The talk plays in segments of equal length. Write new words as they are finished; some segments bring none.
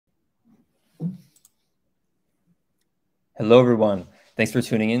Hello, everyone. Thanks for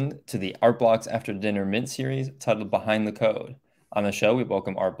tuning in to the Art Blocks After Dinner Mint series titled Behind the Code. On the show, we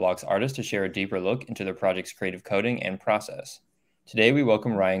welcome Art Blocks artists to share a deeper look into their project's creative coding and process. Today, we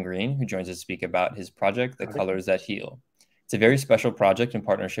welcome Ryan Green, who joins us to speak about his project, The Colors That Heal. It's a very special project in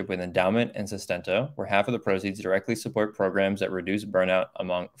partnership with Endowment and Sustento, where half of the proceeds directly support programs that reduce burnout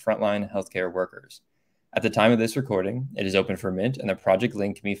among frontline healthcare workers. At the time of this recording, it is open for mint, and the project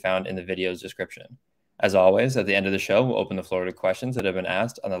link can be found in the video's description. As always, at the end of the show, we'll open the floor to questions that have been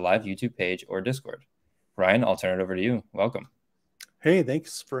asked on the live YouTube page or Discord. Ryan, I'll turn it over to you. Welcome. Hey,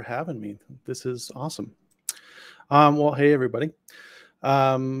 thanks for having me. This is awesome. Well, hey, everybody. Today,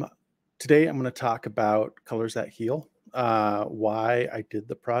 I'm going to talk about Colors That Heal, why I did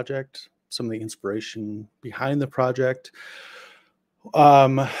the project, some of the inspiration behind the project,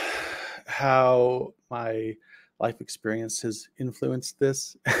 how my life experience has influenced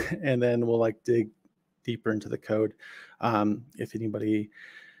this, and then we'll dig deeper into the code. If anybody,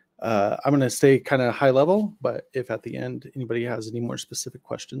 I'm going to stay kind of high level, but if at the end anybody has any more specific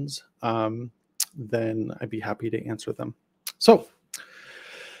questions, then I'd be happy to answer them. So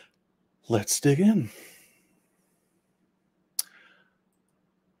let's dig in.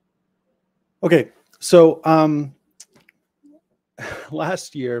 Okay, so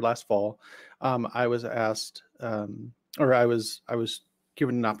last fall, I was asked, or I was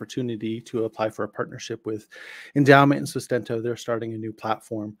given an opportunity to apply for a partnership with Endowment and Sustento. They're starting a new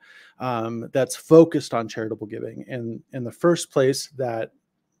platform that's focused on charitable giving. And in the first place that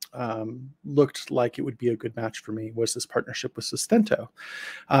looked like it would be a good match for me was this partnership with Sustento.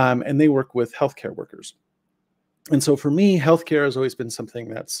 And they work with healthcare workers. And so for me, healthcare has always been something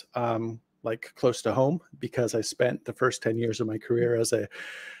that's close to home, because I spent the first 10 years of my career as a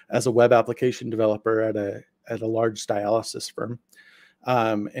web application developer at a large dialysis firm.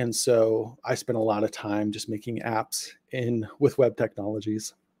 And so I spent a lot of time just making apps with web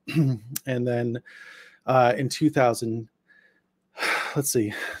technologies. And then in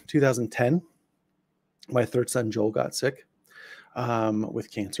 2010, my third son, Joel, got sick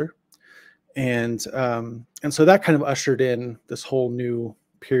with cancer. And so that kind of ushered in this whole new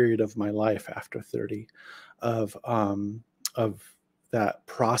period of my life after 30 of that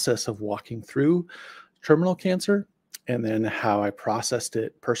process of walking through terminal cancer, and then how I processed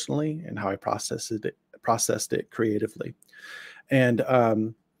it personally and how I processed it creatively. And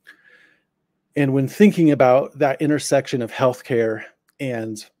when thinking about that intersection of healthcare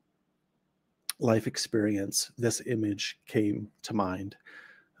and life experience, this image came to mind.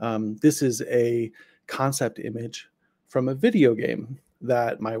 This is a concept image from a video game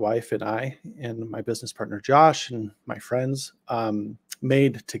that my wife and I and my business partner Josh and my friends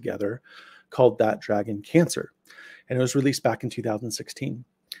made together, called That Dragon Cancer. And it was released back in 2016.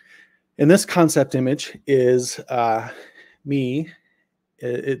 And this concept image is me.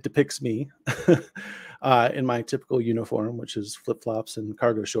 It depicts me in my typical uniform, which is flip-flops and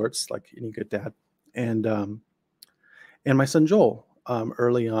cargo shorts, like any good dad. And my son Joel,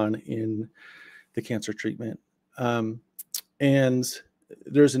 early on in the cancer treatment. And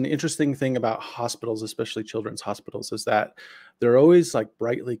there's an interesting thing about hospitals, especially children's hospitals, is that they're always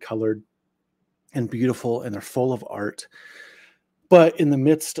brightly colored and beautiful, and they're full of art. But in the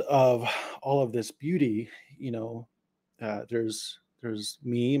midst of all of this beauty, there's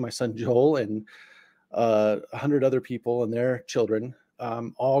me, my son Joel, and 100 other people and their children,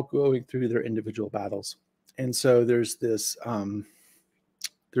 all going through their individual battles. And so there's this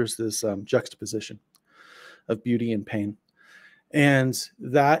juxtaposition of beauty and pain. And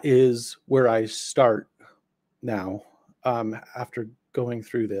that is where I start now, after going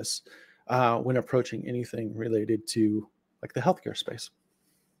through this, when approaching anything related to the healthcare space.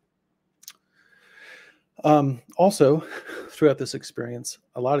 Also, throughout this experience,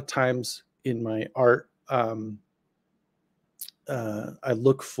 a lot of times in my art, I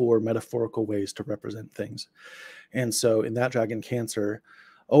look for metaphorical ways to represent things. And so in That Dragon Cancer,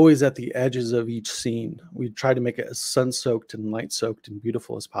 always at the edges of each scene, we try to make it as sun-soaked and light-soaked and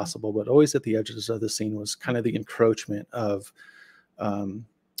beautiful as possible, but always at the edges of the scene was kind of the encroachment of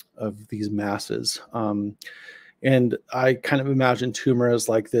these masses. And I kind of imagine tumor as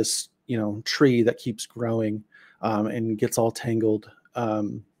like this, tree that keeps growing and gets all tangled.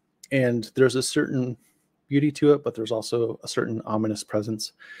 And there's a certain beauty to it, but there's also a certain ominous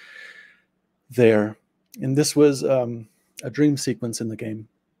presence there. And this was a dream sequence in the game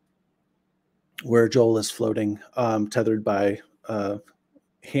where Joel is floating, tethered by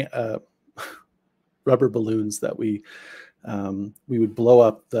rubber balloons that we would blow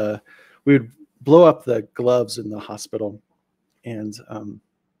up the gloves in the hospital, and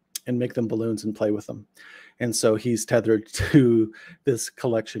make them balloons and play with them. And so he's tethered to this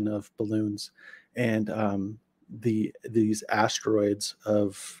collection of balloons, and these asteroids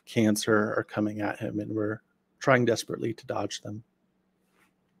of cancer are coming at him, and we're trying desperately to dodge them.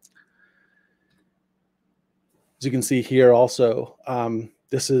 As you can see here also,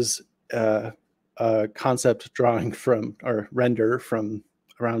 this is a concept drawing from, or render from,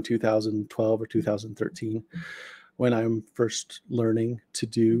 around 2012 or 2013. When I'm first learning to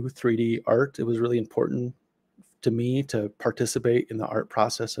do 3D art, it was really important to me to participate in the art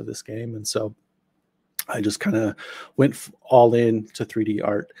process of this game. And so I just kind of went all in to 3D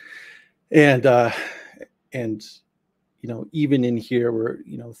art. And you know, even in here, we're,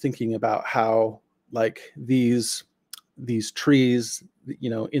 you know, thinking about how, like, these trees, you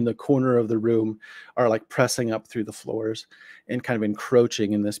know, in the corner of the room are like pressing up through the floors and kind of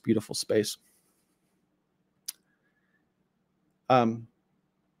encroaching in this beautiful space.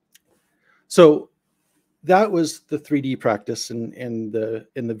 So that was the 3D practice and the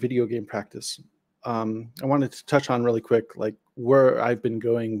video game practice. I wanted to touch on really quick, like, where I've been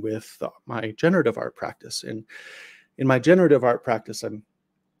going with my generative art practice. And in my generative art practice, I'm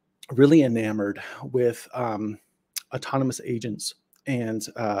really enamored with autonomous agents and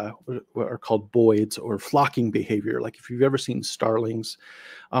what are called boids, or flocking behavior. Like, if you've ever seen starlings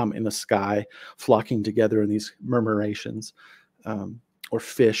in the sky flocking together in these murmurations, or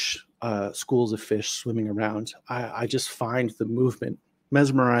fish, schools of fish swimming around, I just find the movement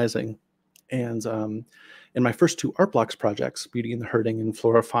mesmerizing. And in my first two art blocks projects, Beauty and the Herding and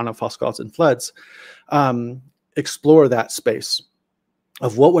Flora, Fauna, Fossilized and Floods, explore that space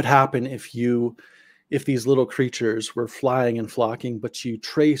of what would happen if these little creatures were flying and flocking, but you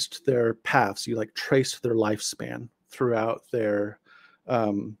traced their paths, you like traced their lifespan throughout their,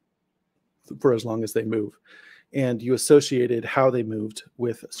 for as long as they move. And you associated how they moved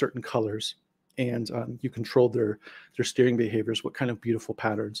with certain colors, and you controlled their steering behaviors, what kind of beautiful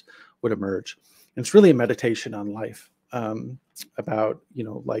patterns would emerge. And it's really a meditation on life, about, you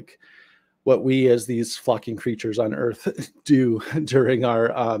know, like what we as these flocking creatures on Earth do during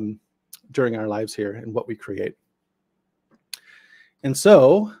our lives here, and what we create. And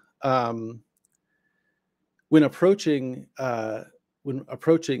so when approaching, I'm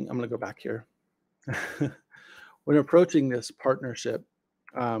going to go back here. When approaching this partnership,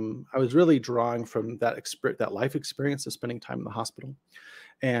 I was really drawing from that life experience of spending time in the hospital,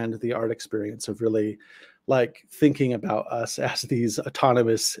 and the art experience of really, like, thinking about us as these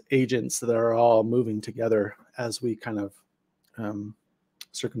autonomous agents that are all moving together as we kind of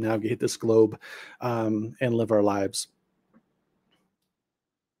circumnavigate this globe and live our lives.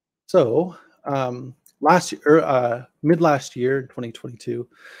 So last year, mid last year, in 2022,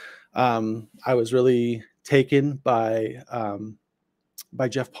 I was really taken by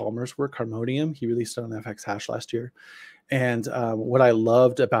Jeff Palmer's work, Harmonium. He released it on FX Hash last year. And what I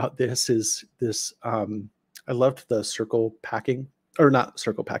loved about this is this, I loved the circle packing, or not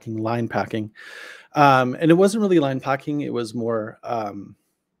circle packing, line packing. And it wasn't really line packing. It was more,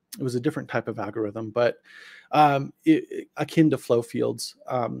 it was a different type of algorithm, but akin to flow fields,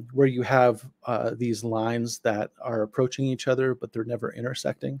 where you have these lines that are approaching each other, but they're never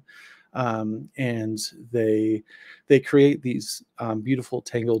intersecting. And they create these beautiful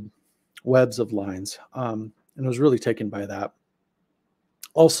tangled webs of lines. And I was really taken by that.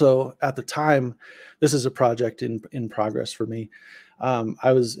 Also, at the time, this is a project in progress for me.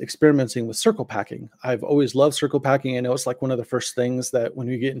 I was experimenting with circle packing. I've always loved circle packing. I know it's like one of the first things that when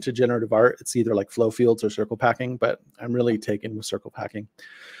you get into generative art, it's either like flow fields or circle packing, but I'm really taken with circle packing.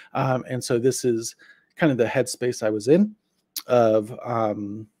 And so this is kind of the headspace I was in of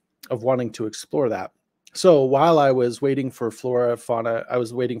wanting to explore that. So while I was waiting for flora, fauna, I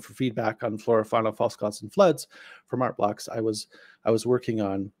was waiting for feedback on flora, fauna, fossilized and floods from art blocks. I was working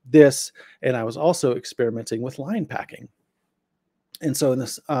on this, and I was also experimenting with line packing. And so in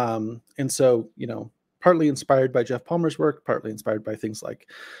this, you know, partly inspired by Jeff Palmer's work, partly inspired by things like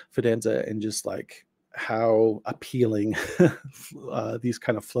Fidenza, and just like how appealing these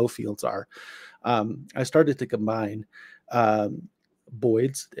kind of flow fields are. I started to combine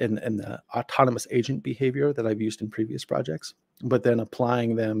Boids and the autonomous agent behavior that I've used in previous projects, but then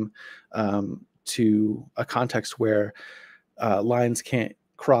applying them to a context where lines can't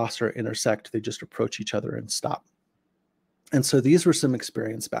cross or intersect, they just approach each other and stop. And so these were some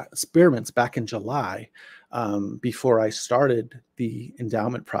experiments back in July, before I started the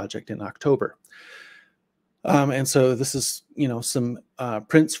endowment project in October. And so this is, you know, some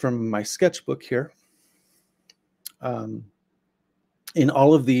prints from my sketchbook here. in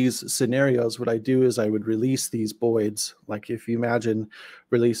all of these scenarios, what I do is I would release these Boids. Like if you imagine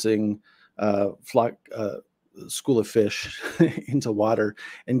releasing school of fish into water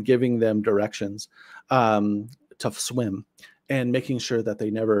and giving them directions to swim, and making sure that they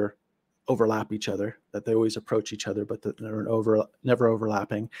never overlap each other, that they always approach each other, but that they're never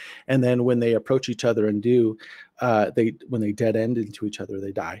overlapping. And then when they approach each other and when they dead end into each other,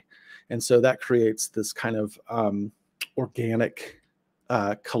 they die. And so that creates this kind of organic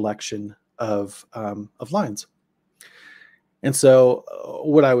collection of lines. And so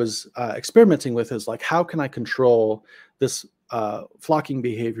what I was experimenting with is like, how can I control this flocking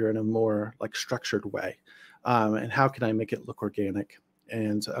behavior in a more like structured way? And how can I make it look organic?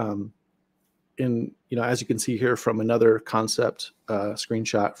 And as you can see here from another concept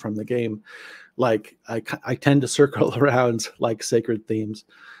screenshot from the game, like I tend to circle around like sacred themes.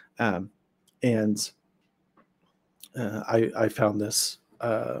 And I found this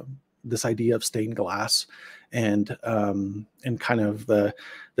idea of stained glass and kind of the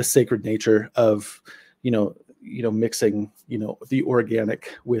sacred nature of mixing the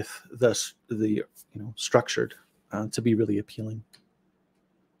organic with the structured to be really appealing.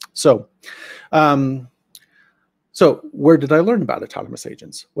 So where did I learn about autonomous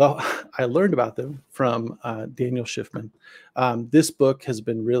agents? Well, I learned about them from Daniel Schiffman. This book has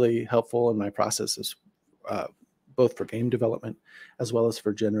been really helpful in my processes, both for game development as well as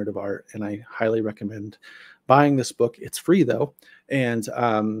for generative art. And I highly recommend buying this book. It's free though, and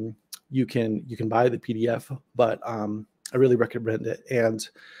you can buy the PDF, but I really recommend it. And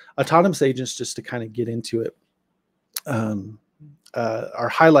autonomous agents, just to kind of get into it, are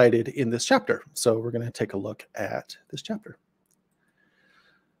highlighted in this chapter. So we're going to take a look at this chapter.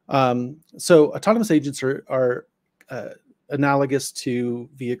 So autonomous agents are analogous to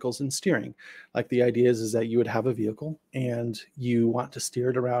vehicles and steering. Like the idea is that you would have a vehicle and you want to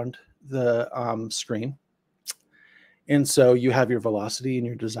steer it around the screen. And so you have your velocity and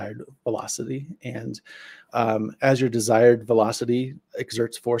your desired velocity. And as your desired velocity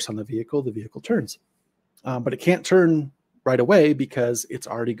exerts force on the vehicle turns. But it can't turn right away because it's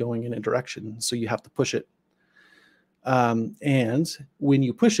already going in a direction. So you have to push it. And when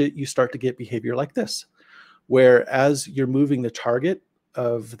you push it, you start to get behavior like this, where as you're moving the target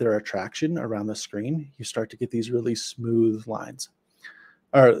of their attraction around the screen, you start to get these really smooth lines,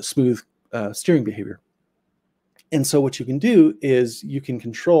 or smooth steering behavior. And so what you can do is you can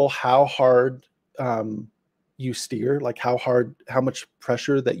control how hard you steer, like how much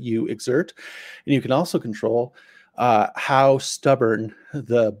pressure that you exert. And you can also control how stubborn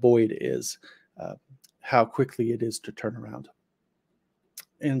the Boid is, how quickly it is to turn around.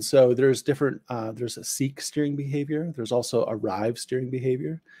 And so there's there's a seek steering behavior. There's also arrive steering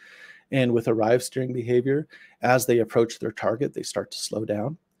behavior. And with arrive steering behavior, as they approach their target, they start to slow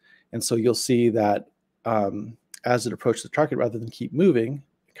down. And so you'll see that as it approaches the target, rather than keep moving,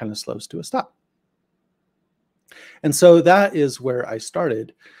 it kind of slows to a stop. And so that is where I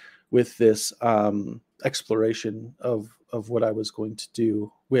started with this exploration of what I was going to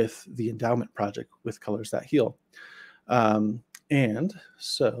do with the endowment project with Colors That Heal. And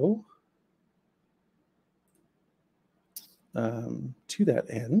so to that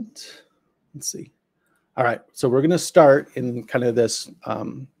end, let's see. All right, so we're going to start in kind of this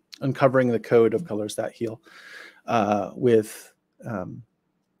uncovering the code of Colors That Heal with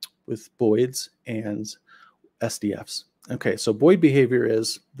Boids and SDFs. Okay, so Boid behavior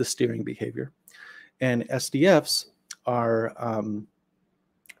is the steering behavior, and SDFs are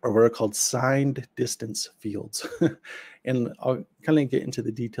what are called signed distance fields. And I'll kind of get into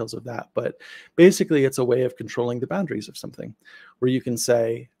the details of that, but basically it's a way of controlling the boundaries of something, where you can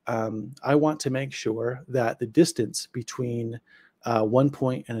say, I want to make sure that the distance between one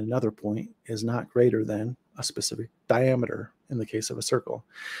point and another point is not greater than a specific diameter in the case of a circle.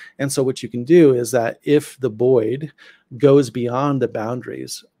 And so what you can do is that if the Boid goes beyond the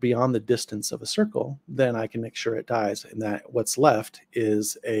boundaries, beyond the distance of a circle, then I can make sure it dies, and that what's left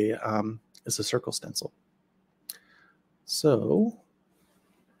is a circle stencil. So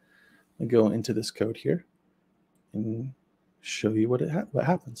I go into this code here and show you what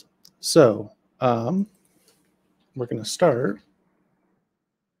happens. So we're going to start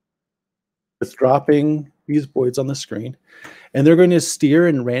with dropping these Boids on the screen, and they're going to steer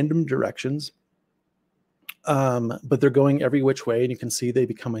in random directions, but they're going every which way, and you can see they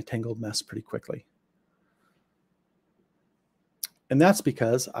become a tangled mess pretty quickly. And that's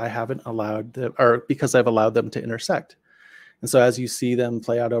because I haven't allowed them, or because I've allowed them to intersect. And so as you see them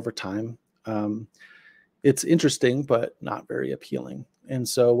play out over time, It's interesting, but not very appealing. And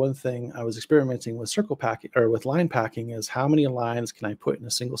so one thing I was experimenting with circle packing or with line packing is how many lines can I put in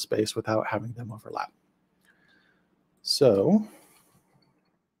a single space without having them overlap? So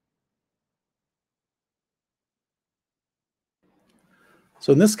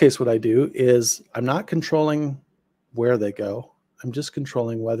in this case, what I do is I'm not controlling where they go. I'm just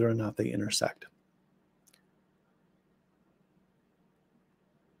controlling whether or not they intersect.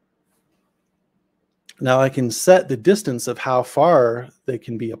 Now I can set the distance of how far they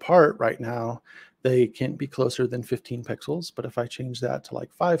can be apart. Right now, they can't be closer than 15 pixels, but if I change that to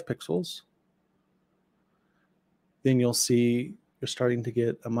like 5 pixels, then you'll see you're starting to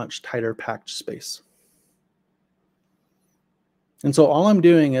get a much tighter packed space. And so all I'm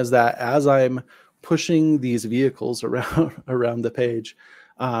doing is that as I'm pushing these vehicles around the page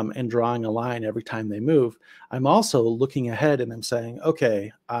and drawing a line every time they move, I'm also looking ahead and I'm saying,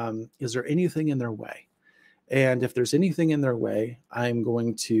 okay, is there anything in their way? And if there's anything in their way, I'm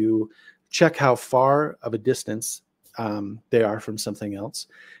going to check how far of a distance they are from something else.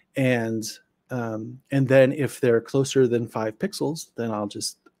 And then if they're closer than 5 pixels, then I'll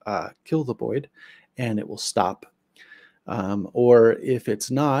just kill the Boid and it will stop. Or if it's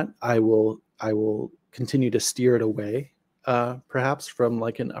not, I will continue to steer it away, perhaps from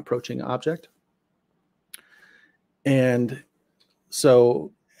like an approaching object. And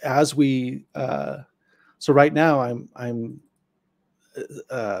so as we so right now I'm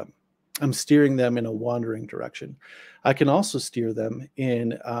steering them in a wandering direction. I can also steer them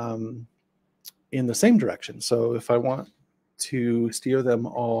in the same direction. So if I want to steer them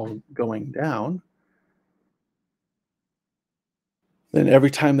all going down, then every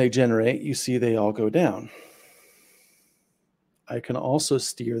time they generate, you see they all go down. I can also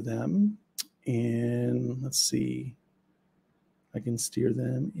steer them in, let's see, I can steer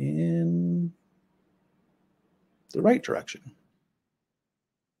them in the right direction.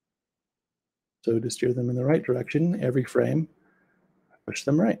 So to steer them in the right direction, every frame, I push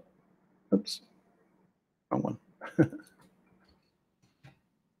them right. Oops, wrong one.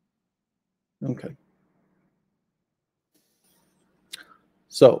 Okay.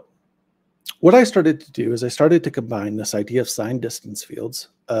 So what I started to do is I started to combine this idea of signed distance fields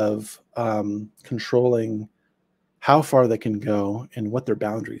of controlling how far they can go and what their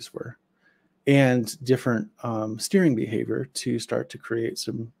boundaries were, and different steering behavior to start to create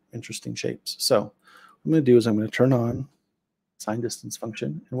some interesting shapes. So what I'm going to do is I'm going to turn on signed distance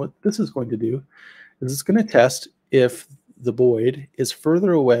function. And what this is going to do is it's going to test if the Boid is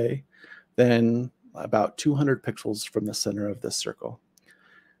further away than about 200 pixels from the center of this circle.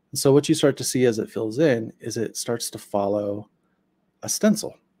 And so what you start to see as it fills in is it starts to follow a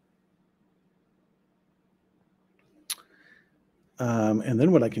stencil. And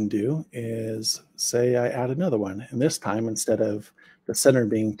then what I can do is say I add another one. And this time, instead of the center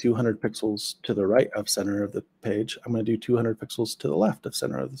being 200 pixels to the right of center of the page, I'm going to do 200 pixels to the left of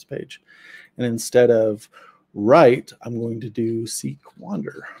center of this page. And instead of right, I'm going to do seek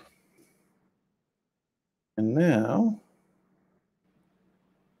wander. And now,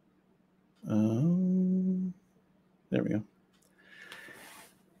 there we go.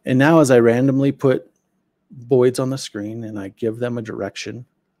 And now as I randomly put Boids on the screen and I give them a direction,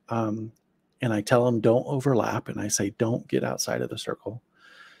 and I tell them don't overlap, and I say don't get outside of the circle,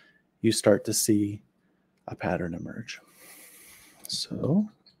 you start to see a pattern emerge. So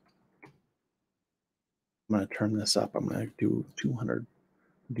I'm going to turn this up. I'm going to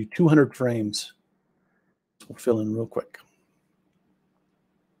do 200 frames. We'll fill in real quick.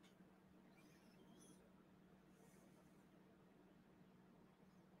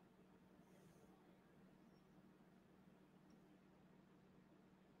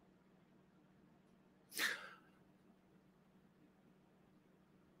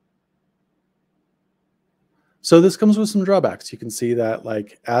 So this comes with some drawbacks. You can see that,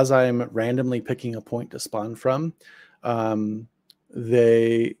 like, as I'm randomly picking a point to spawn from,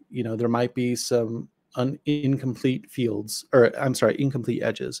 there might be some incomplete fields, or I'm sorry, incomplete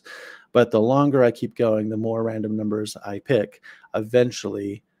edges. But the longer I keep going, the more random numbers I pick,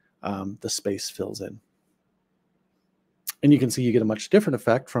 eventually the space fills in. And you can see you get a much different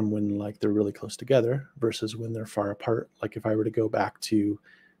effect from when like they're really close together versus when they're far apart. Like if I were to go back to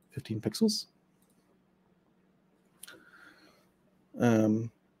 15 pixels,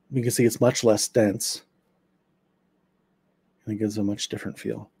 you can see it's much less dense and it gives a much different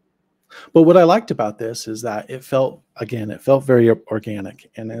feel. But what I liked about this is that it felt very organic.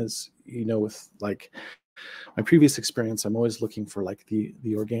 And as you know, with like my previous experience, I'm always looking for like the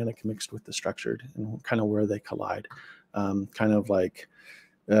organic mixed with the structured and kind of where they collide. Kind of like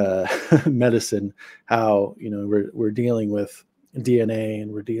medicine, how, you know, we're dealing with DNA,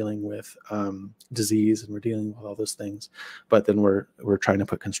 and we're dealing with disease, and we're dealing with all those things, but then we're trying to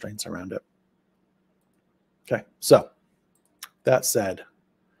put constraints around it. Okay, so that said,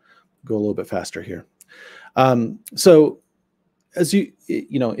 go a little bit faster here. So as you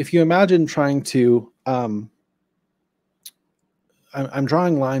know, if you imagine trying to, I'm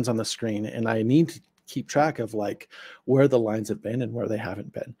drawing lines on the screen, and I need to keep track of like where the lines have been and where they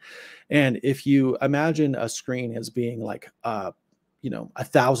haven't been. And if you imagine a screen as being like, you know,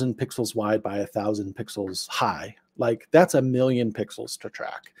 1,000 pixels wide by 1,000 pixels high, like that's 1,000,000 pixels to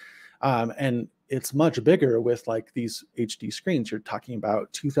track. And it's much bigger with like these HD screens. You're talking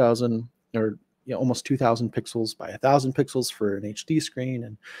about 2,000 or, you know, almost 2,000 pixels by 1,000 pixels for an HD screen,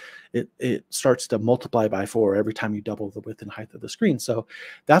 and it starts to multiply by 4 every time you double the width and height of the screen. So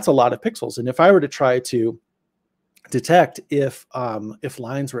that's a lot of pixels. And if I were to try to detect if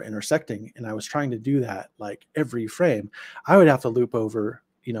lines were intersecting, and I was trying to do that like every frame, I would have to loop over,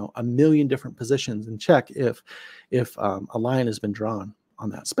 you know, 1,000,000 different positions and check if a line has been drawn on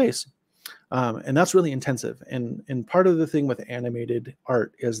that space. And that's really intensive. And part of the thing with animated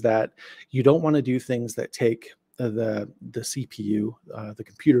art is that you don't want to do things that take the CPU, the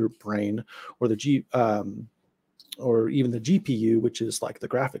computer brain, or or even the GPU, which is like the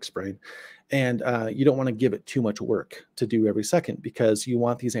graphics brain. And you don't want to give it too much work to do every second, because you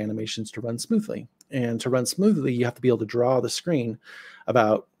want these animations to run smoothly. And to run smoothly, you have to be able to draw the screen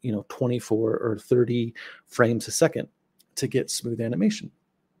about, you know, 24 or 30 frames a second to get smooth animation.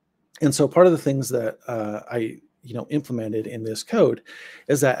 And so part of the things that I, you know, implemented in this code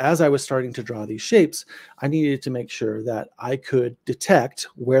is that as I was starting to draw these shapes, I needed to make sure that I could detect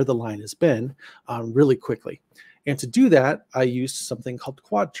where the line has been really quickly. And to do that, I used something called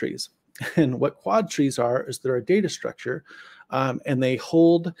Quadtrees. And what Quadtrees are is they're a data structure, and they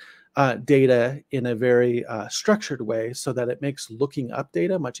hold data in a very structured way so that it makes looking up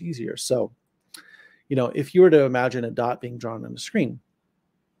data much easier. So, you know, if you were to imagine a dot being drawn on the screen,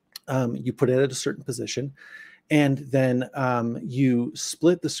 you put it at a certain position, and then you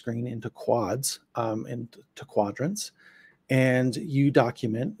split the screen into quads, into quadrants, and you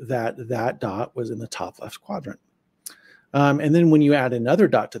document that that dot was in the top left quadrant. And then when you add another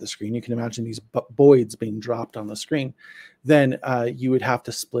dot to the screen, you can imagine these boids being dropped on the screen, then you would have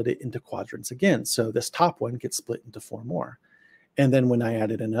to split it into quadrants again. So this top one gets split into 4 more. And then when I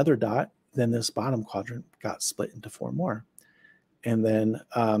added another dot, then this bottom quadrant got split into 4 more. And then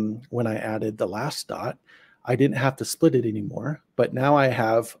when I added the last dot, I didn't have to split it anymore. But now I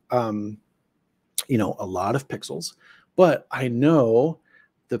have, you know, a lot of pixels, but I know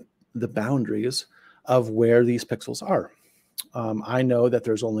the boundaries of where these pixels are. I know that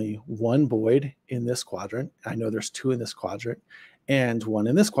there's only 1 boid in this quadrant. I know there's 2 in this quadrant and 1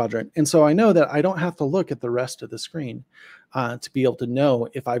 in this quadrant. And so I know that I don't have to look at the rest of the screen to be able to know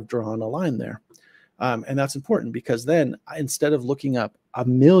if I've drawn a line there. And that's important, because then instead of looking up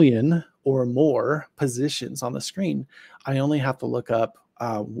 1,000,000 or more positions on the screen, I only have to look up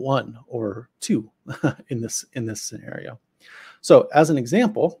 1 or 2 in this scenario. So as an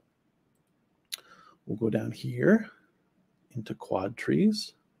example, we'll go down here into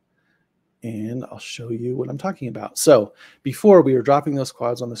Quadtrees, and I'll show you what I'm talking about. So before, we were dropping those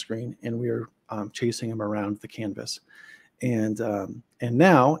quads on the screen, and we were chasing them around the canvas. And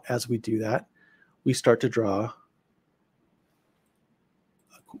now, as we do that, we start to draw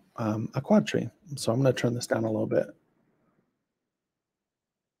a quad tree. So I'm going to turn this down a little bit.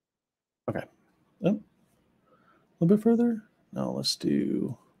 Okay. Oh, a little bit further. No, let's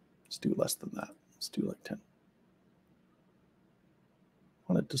do less than that. Let's do like 10.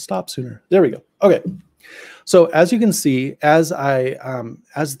 I want it to stop sooner. There we go. Okay. So as you can see, as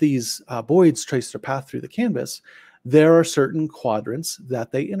these boids trace their path through the canvas, there are certain quadrants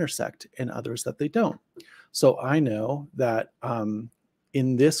that they intersect and others that they don't. So I know that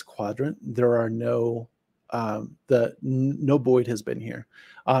in this quadrant, there are no boid has been here.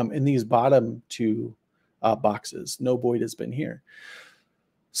 In these bottom 2 boxes, no boid has been here.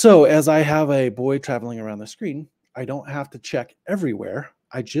 So as I have a boid traveling around the screen, I don't have to check everywhere.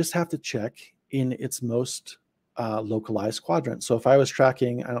 I just have to check in its most localized quadrant. So if I was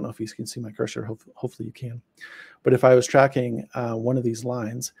tracking, I don't know if you can see my cursor, hopefully you can, but if I was tracking one of these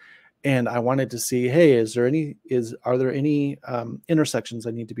lines and I wanted to see, hey, are there any intersections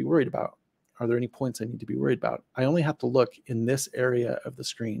I need to be worried about? Are there any points I need to be worried about? I only have to look in this area of the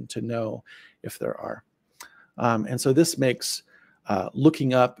screen to know if there are. And so this makes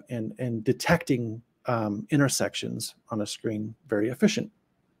looking up and detecting intersections on a screen very efficient.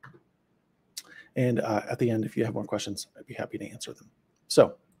 And at the end, if you have more questions, I'd be happy to answer them.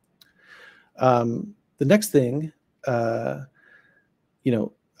 So the next thing, you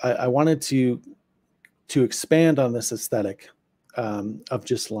know, I wanted to expand on this aesthetic of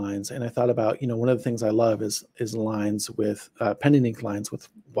just lines. And I thought about, you know, one of the things I love is lines with pen and ink lines with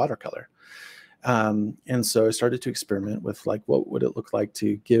watercolor. And so I started to experiment with like, what would it look like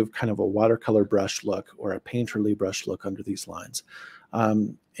to give kind of a watercolor brush look or a painterly brush look under these lines.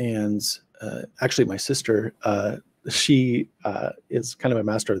 Actually my sister, she is kind of a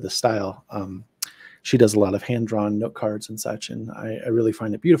master of this style. She does a lot of hand-drawn note cards and such, and I really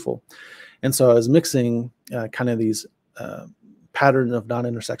find it beautiful. And so I was mixing kind of these pattern of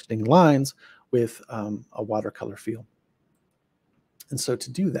non-intersecting lines with a watercolor feel. And so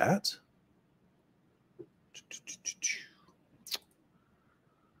to do that,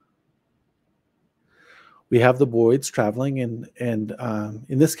 we have the Boids traveling, and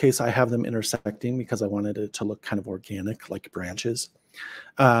in this case, I have them intersecting because I wanted it to look kind of organic, like branches.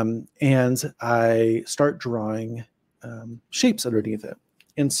 And I start drawing shapes underneath it.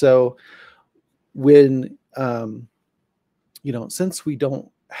 And so when, you know, since we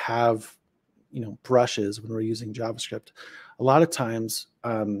don't have, you know, brushes when we're using JavaScript, a lot of times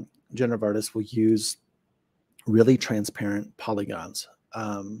generative artists will use really transparent polygons.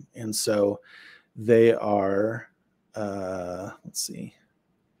 And so they are, let's see,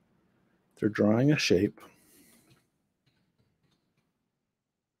 they're drawing a shape.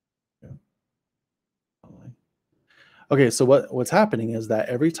 Okay, so what's happening is that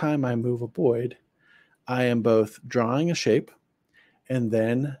every time I move a Boid, I am both drawing a shape and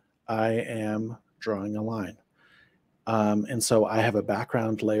then I am drawing a line. And so I have a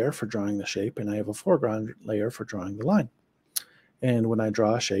background layer for drawing the shape and I have a foreground layer for drawing the line. And when I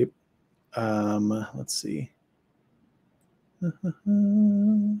draw a shape, let's see.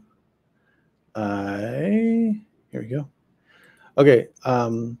 Here we go. Okay,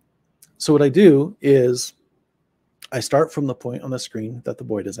 so what I do is I start from the point on the screen that the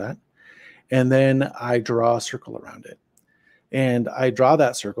Boid is at, and then I draw a circle around it. And I draw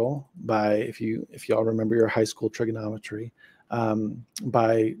that circle by, if y'all remember your high school trigonometry,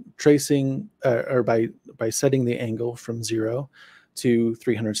 by tracing or by setting the angle from 0 to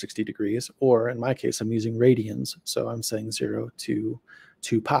 360 degrees, or in my case, I'm using radians. So I'm saying 0 to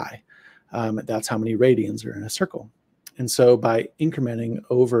 2 pi. That's how many radians are in a circle. And so by incrementing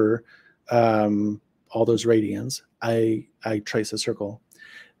over all those radians, I trace a circle.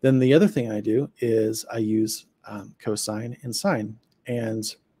 Then the other thing I do is I use cosine and sine.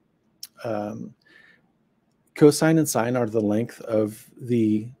 And cosine and sine are the length of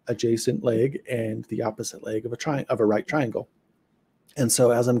the adjacent leg and the opposite leg of a right triangle. And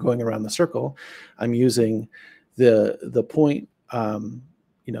so as I'm going around the circle, I'm using the point,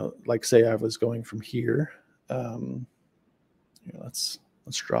 you know, like say I was going from here. Here, let's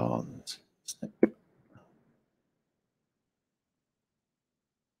draw on this.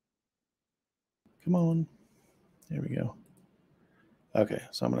 Come on. There we go. Okay,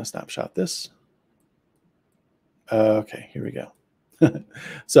 so I'm going to snapshot this. Okay, here we go.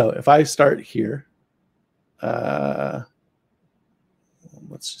 So if I start here,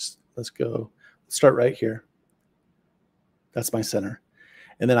 let's start right here. That's my center.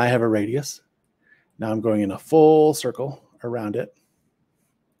 And then I have a radius. Now I'm going in a full circle around it.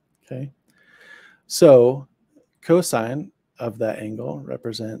 Okay. So cosine of that angle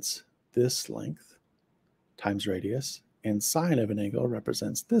represents this length times radius, and sine of an angle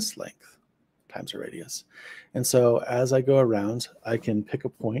represents this length times a radius. And so as I go around, I can pick a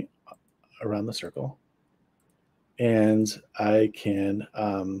point around the circle, and I can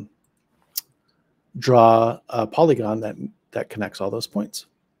draw a polygon that connects all those points.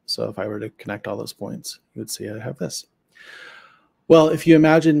 So if I were to connect all those points, you would see I have this. Well, if you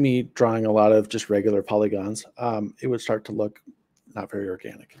imagine me drawing a lot of just regular polygons, it would start to look not very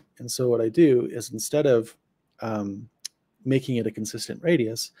organic. And so what I do is, instead of making it a consistent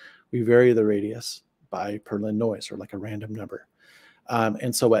radius, we vary the radius by Perlin noise, or like a random number.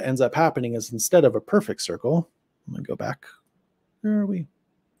 And so what ends up happening is, instead of a perfect circle, I'm going to go back. Where are we?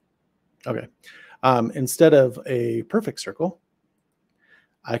 Okay. Instead of a perfect circle,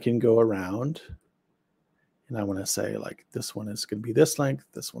 I can go around, and I want to say, like, this one is going to be this length,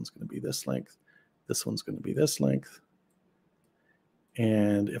 this one's going to be this length, this one's going to be this length.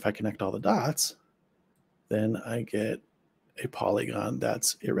 And if I connect all the dots, then I get a polygon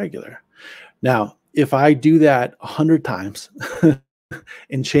that's irregular. Now, if I do that 100 times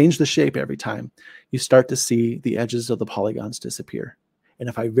and change the shape every time, you start to see the edges of the polygons disappear. And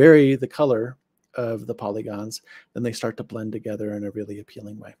if I vary the color of the polygons, then they start to blend together in a really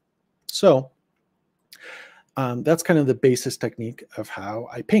appealing way. So that's kind of the basis technique of how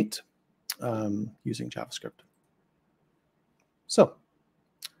I paint using JavaScript. So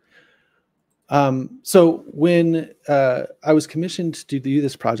when I was commissioned to do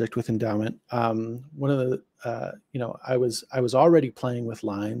this project with Endowment, one of the I was already playing with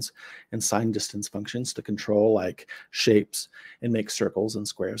lines and sign distance functions to control like shapes and make circles and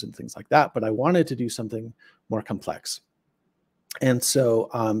squares and things like that. But I wanted to do something more complex. And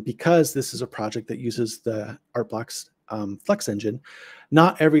so because this is a project that uses the ArtBlocks Flex engine,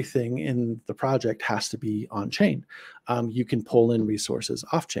 not everything in the project has to be on chain. You can pull in resources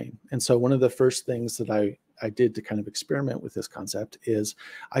off chain. And so one of the first things that I did to kind of experiment with this concept is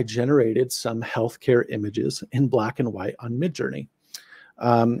I generated some healthcare images in black and white on Midjourney,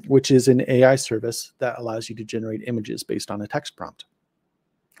 which is an AI service that allows you to generate images based on a text prompt.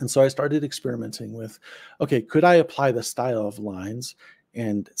 And so I started experimenting with, okay, could I apply the style of lines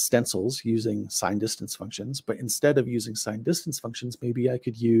and stencils using sign distance functions, but instead of using sign distance functions, maybe I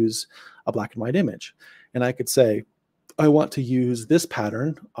could use a black and white image. And I could say, I want to use this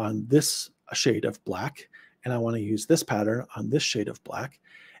pattern on this shade of black, and I want to use this pattern on this shade of black.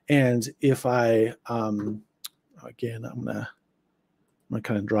 And if I, again, I'm gonna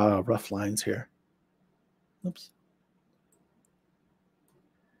kind of draw rough lines here. Oops.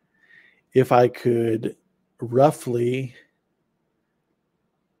 If I could roughly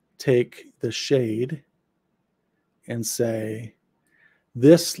take the shade and say,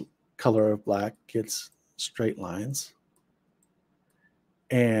 this color of black gets straight lines,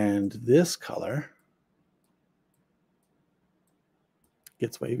 and this color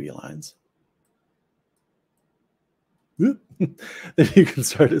gets wavy lines, then you can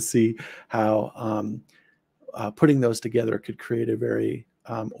start to see how putting those together could create a very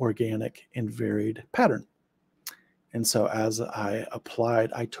organic and varied pattern. And so as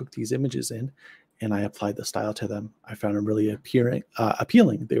I took these images in and I applied the style to them, I found them really appealing.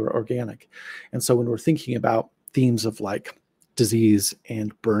 They were organic. And so when we're thinking about themes of like disease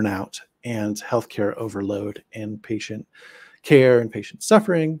and burnout and healthcare overload and patient care and patient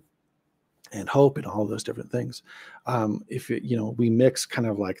suffering and hope and all of those different things, if we mix kind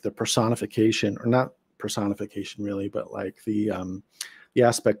of like the personification, or not personification really, but like the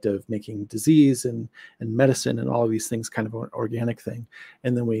aspect of making disease and medicine and all of these things kind of an organic thing.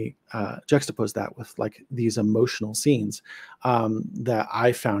 And then we juxtapose that with like these emotional scenes that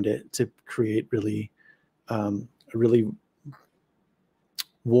I found it to create really, a really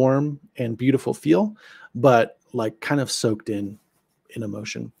warm and beautiful feel, but like kind of soaked in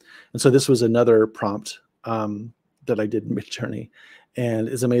emotion. And so this was another prompt that I did in Midjourney. And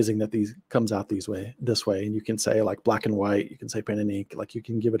it's amazing that these comes out this way. And you can say like black and white, you can say pen and ink, like you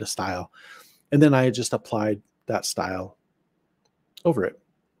can give it a style. And then I just applied that style over it.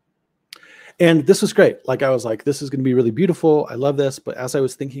 And this was great. Like I was like, this is going to be really beautiful. I love this. But as I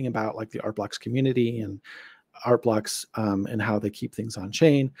was thinking about like the ArtBlocks community and ArtBlocks and how they keep things on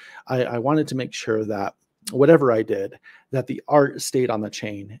chain, I wanted to make sure that whatever I did, that the art stayed on the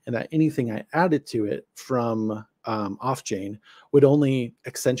chain and that anything I added to it from off-chain would only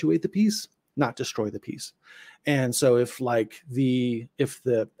accentuate the piece, not destroy the piece. And so if the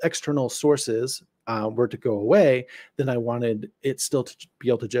external sources were to go away, then I wanted it still to be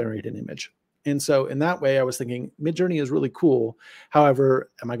able to generate an image. And so in that way, I was thinking Midjourney is really cool.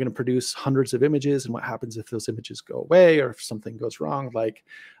 However, am I going to produce hundreds of images? And what happens if those images go away or if something goes wrong? Like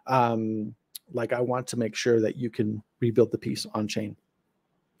I want to make sure that you can rebuild the piece on chain.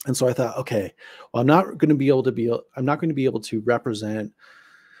 And so I thought, okay, well, I'm not going to be able to represent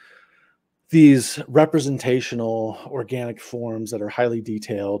these representational organic forms that are highly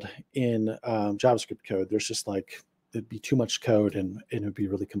detailed in JavaScript code. There's just like, it'd be too much code and it would be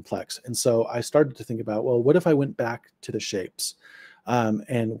really complex. And so I started to think about, well, what if I went back to the shapes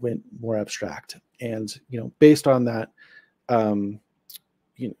and went more abstract? And, based on that,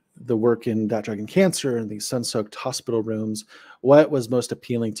 the work in That Dragon Cancer and these sun-soaked hospital rooms, what was most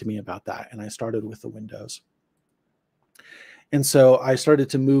appealing to me about that? And I started with the windows. And so I started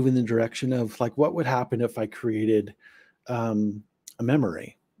to move in the direction of like, what would happen if I created a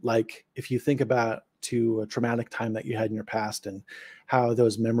memory? Like if you think about to a traumatic time that you had in your past and how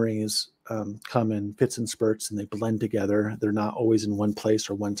those memories come in fits and spurts and they blend together. They're not always in one place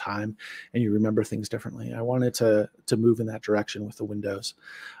or one time, and you remember things differently. I wanted to move in that direction with the windows.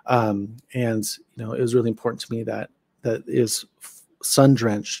 And it was really important to me that is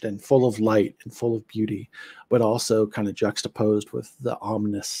sun-drenched and full of light and full of beauty, but also kind of juxtaposed with the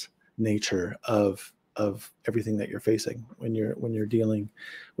ominous nature of everything that you're facing when you're dealing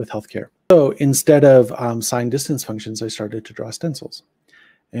with healthcare. So instead of sign distance functions, I started to draw stencils.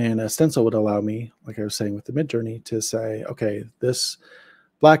 And a stencil would allow me, like I was saying with the Midjourney, to say, okay, this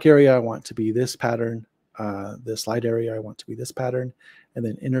black area I want to be this pattern, this light area I want to be this pattern, and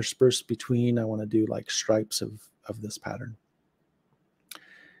then interspersed between I want to do like stripes of this pattern.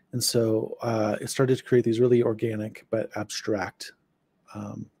 And so it started to create these really organic but abstract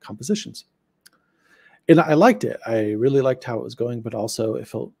compositions. And I liked it. I really liked how it was going, but also it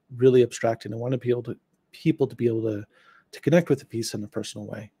felt really abstract, and I wanted people to be able to connect with the piece in a personal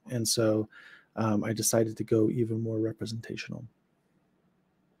way. And so I decided to go even more representational.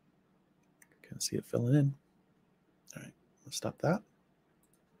 Can see it filling in. All right, let's stop that.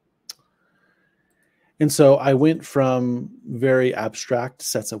 And so I went from very abstract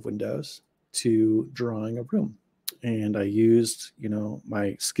sets of windows to drawing a room. And I used,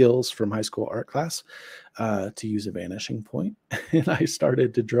 my skills from high school art class to use a vanishing point. And I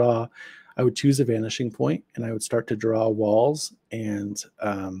started to draw. I would choose a vanishing point, and I would start to draw walls and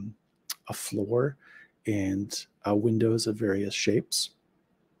a floor and windows of various shapes.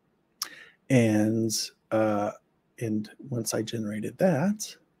 And once I generated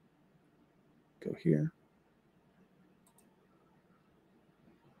that, go here.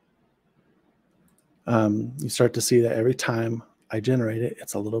 You start to see that every time I generate it,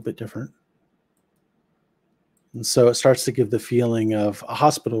 it's a little bit different. And so it starts to give the feeling of a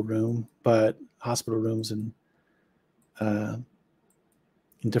hospital room, but hospital rooms in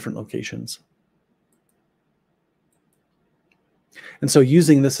different locations. And so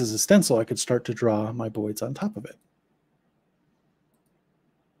using this as a stencil, I could start to draw my Boids on top of it.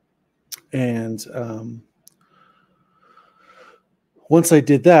 And once I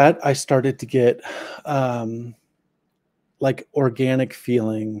did that, I started to get like organic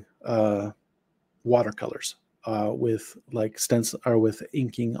feeling watercolors with like stencil or with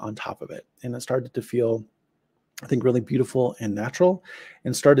inking on top of it. And it started to feel, I think, really beautiful and natural,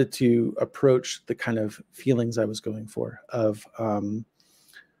 and started to approach the kind of feelings I was going for of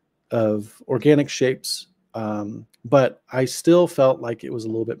organic shapes. But I still felt like it was a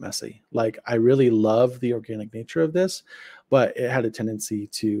little bit messy. Like I really love the organic nature of this, but it had a tendency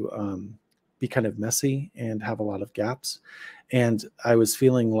to be kind of messy and have a lot of gaps. And I was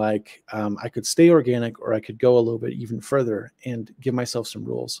feeling like I could stay organic, or I could go a little bit even further and give myself some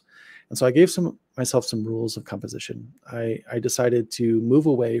rules. And so I gave myself some rules of composition. I decided to move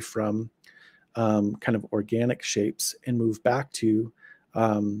away from kind of organic shapes and move back to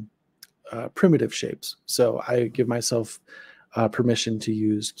primitive shapes. So I give myself permission to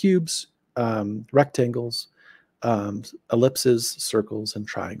use cubes, rectangles, ellipses, circles, and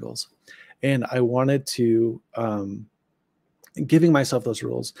triangles. And I wanted to, giving myself those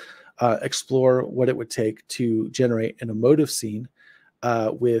rules, explore what it would take to generate an emotive scene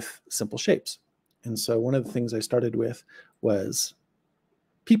with simple shapes. And so one of the things I started with was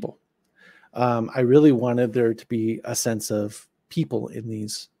people. I really wanted there to be a sense of people in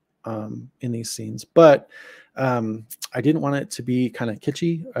these scenes, but I didn't want it to be kind of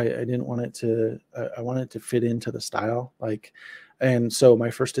kitschy. I didn't want it to. I wanted it to fit into the style, and so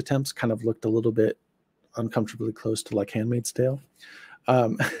my first attempts kind of looked a little bit uncomfortably close to like Handmaid's Tale.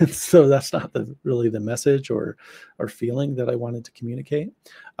 So that's not really the message or feeling that I wanted to communicate.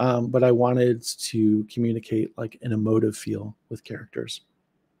 But I wanted to communicate like an emotive feel with characters.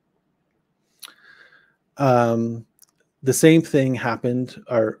 The same thing happened,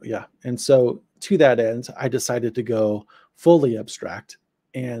 and so to that end, I decided to go fully abstract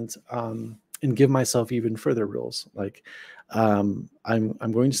and give myself even further rules. Like I'm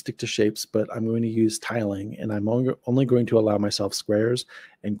going to stick to shapes, but I'm going to use tiling, and I'm only going to allow myself squares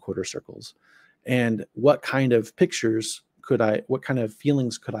and quarter circles. And what kind of pictures what kind of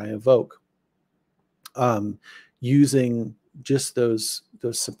feelings could I evoke using just those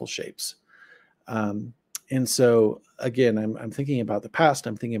simple shapes? And so again, I'm thinking about the past.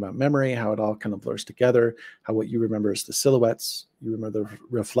 I'm thinking about memory, how it all kind of blurs together, how what you remember is the silhouettes, you remember the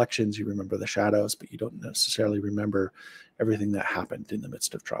reflections, you remember the shadows, but you don't necessarily remember everything that happened in the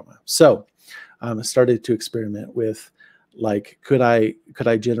midst of trauma. So I started to experiment with, like, could I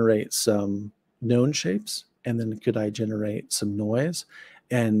generate some known shapes, and then could I generate some noise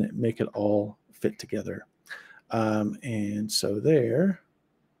and make it all fit together? And so there,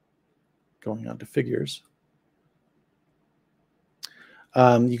 going on to figures.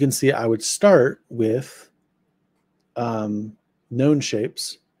 You can see I would start with known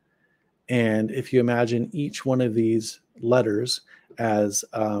shapes. And if you imagine each one of these letters as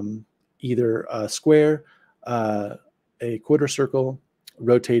either a square, a quarter circle,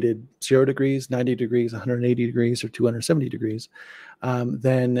 rotated 0 degrees, 90 degrees, 180 degrees, or 270 degrees,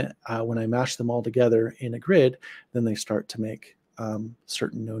 then when I mash them all together in a grid, then they start to make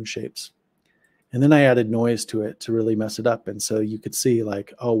certain known shapes. And then I added noise to it to really mess it up. And so you could see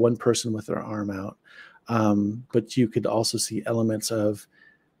like, oh, one person with their arm out. But you could also see elements of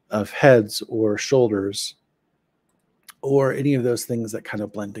heads or shoulders or any of those things that kind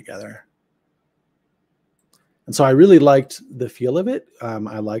of blend together. And so I really liked the feel of it. I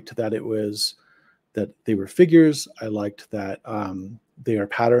liked that that they were figures. I liked that they are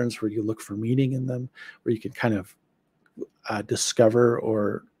patterns where you look for meaning in them, where you can kind of discover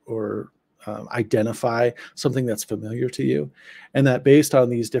or identify something that's familiar to you, and that based on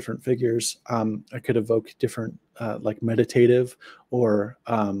these different figures, I could evoke different like meditative or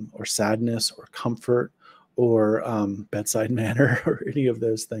sadness or comfort or bedside manner or any of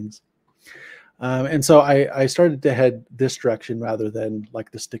those things. And so I started to head this direction rather than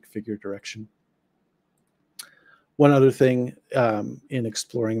like the stick figure direction. One other thing in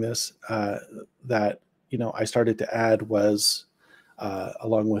exploring this that I started to add was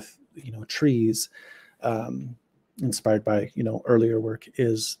along with trees, inspired by earlier work,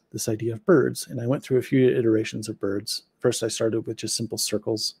 is this idea of birds. And I went through a few iterations of birds. First, I started with just simple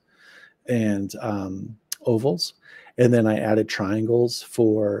circles and ovals, and then I added triangles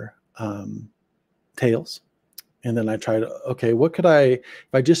for tails. And then I tried, okay, what could if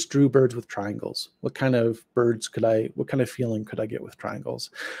I just drew birds with triangles, what kind of feeling could I get with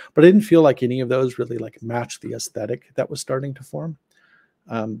triangles? But I didn't feel like any of those really like matched the aesthetic that was starting to form.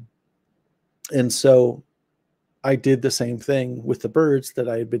 And so I did the same thing with the birds that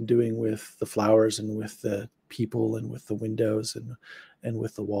I had been doing with the flowers and with the people and with the windows and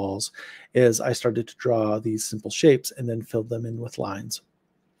with the walls, is I started to draw these simple shapes and then fill them in with lines.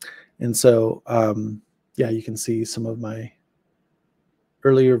 And so, yeah, you can see some of my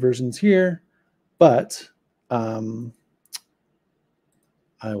earlier versions here, but I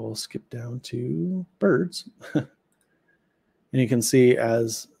will skip down to birds. And you can see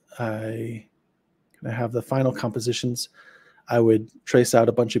as I have the final compositions, I would trace out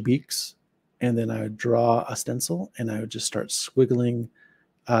a bunch of beaks, and then I would draw a stencil, and I would just start scribbling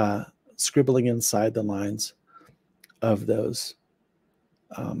inside the lines of those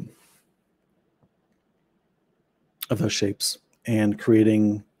shapes, and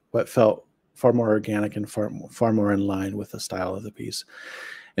creating what felt far more organic and far more in line with the style of the piece.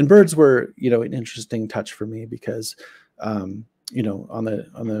 And birds were, an interesting touch for me because, on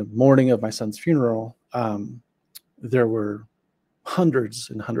the morning of my son's funeral, there were hundreds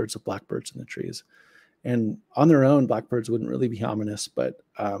and hundreds of blackbirds in the trees. And on their own, blackbirds wouldn't really be ominous, but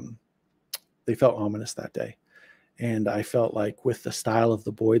they felt ominous that day. And I felt like with the style of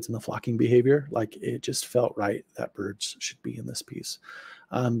the Boids and the flocking behavior, like it just felt right that birds should be in this piece.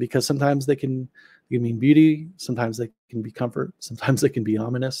 Because sometimes they can mean beauty, sometimes they can be comfort, sometimes they can be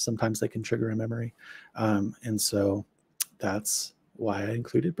ominous, sometimes they can trigger a memory. And so that's why I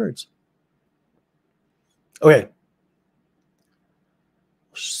included birds. Okay.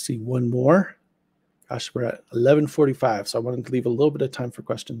 Let's see one more. Gosh, we're at 11:45, so I wanted to leave a little bit of time for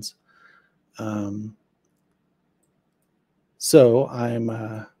questions. So I'm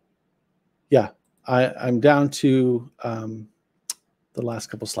down to the last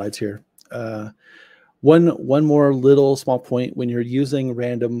couple slides here. One more little small point: when you're using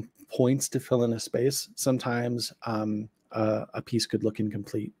random points to fill in a space, sometimes a piece could look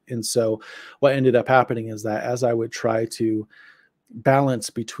incomplete. And so what ended up happening is that as I would try to balance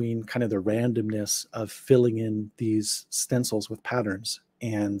between kind of the randomness of filling in these stencils with patterns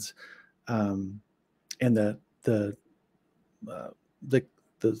and the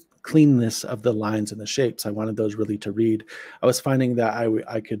cleanness of the lines and the shapes, I wanted those really to read. I was finding that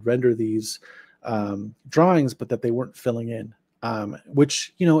I could render these drawings, but that they weren't filling in,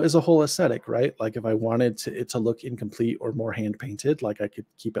 which, is a whole aesthetic, right? Like if I wanted it to look incomplete or more hand painted, like I could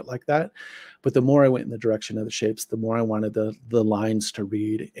keep it like that. But the more I went in the direction of the shapes, the more I wanted the lines to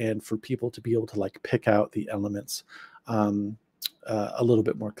read and for people to be able to like pick out the elements a little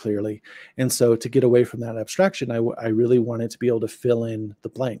bit more clearly. And so to get away from that abstraction, I really wanted to be able to fill in the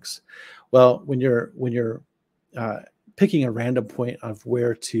blanks. Well, when you're picking a random point of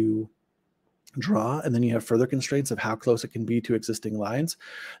where to draw, and then you have further constraints of how close it can be to existing lines,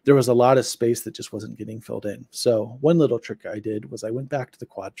 there was a lot of space that just wasn't getting filled in. So one little trick I did was I went back to the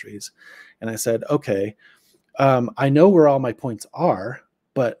Quadtrees and I said, okay, I know where all my points are,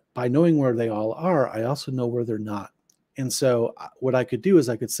 but by knowing where they all are, I also know where they're not. And so what I could do is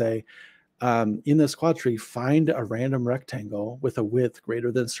I could say, in this Quadtree, find a random rectangle with a width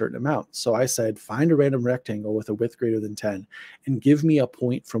greater than a certain amount. So I said, find a random rectangle with a width greater than 10 and give me a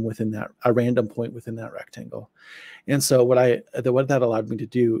point from within that, a random point within that rectangle. And so what that allowed me to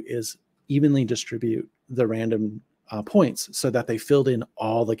do is evenly distribute the random points so that they filled in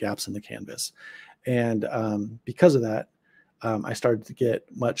all the gaps in the canvas. And because of that, I started to get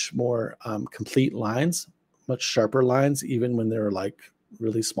much more complete lines, much sharper lines, even when they were like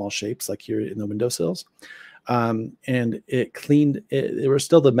really small shapes, like here in the windowsills. And it cleaned, it was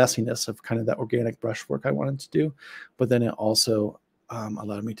still the messiness of kind of that organic brushwork I wanted to do, but then it also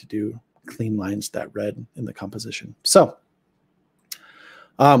allowed me to do clean lines that read in the composition. So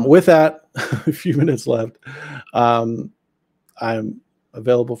with that, a few minutes left. I'm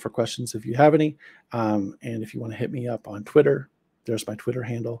available for questions if you have any. And if you want to hit me up on Twitter, there's my Twitter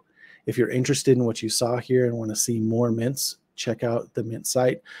handle. If you're interested in what you saw here and want to see more mints, check out the Mint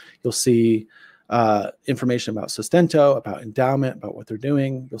site. You'll see information about Sustento, about endowment, about what they're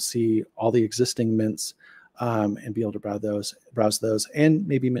doing. You'll see all the existing mints and be able to browse those and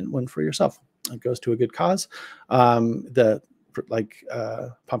maybe mint one for yourself. It goes to a good cause. Like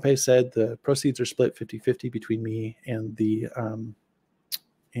Pompey said, the proceeds are split 50-50 between me and the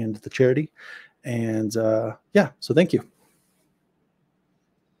charity. And yeah, so thank you.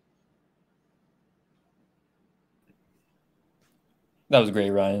 That was great,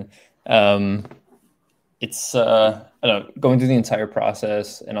 Ryan. It's I don't know, going through the entire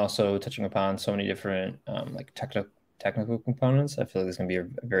process and also touching upon so many different like technical components. I feel like it's going to be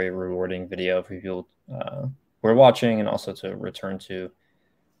a very rewarding video for people who are watching and also to return to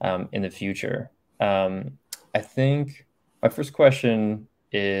in the future. I think my first question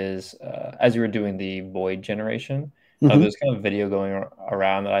is, as you were doing the Boid generation, there's kind of video going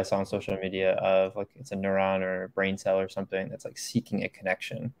around that I saw on social media of like it's a neuron or a brain cell or something that's like seeking a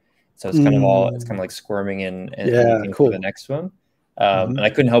connection. So it's kind of it's kind of like squirming and looking for the next one. And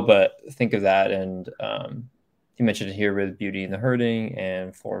I couldn't help but think of that. And you mentioned it here with Beauty and the Herding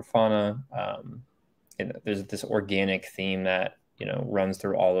and Flora Fauna. And there's this organic theme that, you know, runs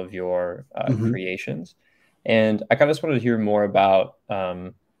through all of your creations. And I kind of just wanted to hear more about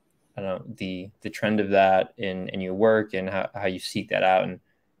I don't know, the trend of that in your work and how you seek that out. And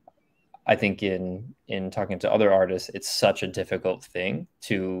I think in talking to other artists, it's such a difficult thing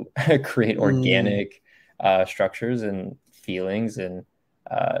to create organic structures and feelings and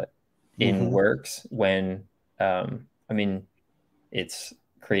in works when I mean it's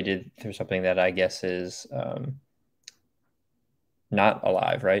created through something that I guess is not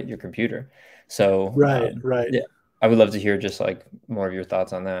alive, right? Your computer. So right. Yeah, I would love to hear just like more of your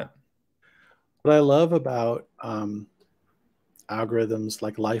thoughts on that. What I love about algorithms,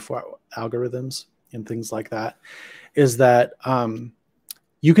 like life algorithms and things like that, is that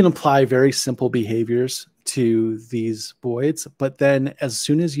you can apply very simple behaviors to these Boids, but then as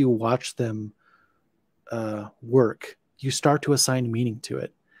soon as you watch them work, you start to assign meaning to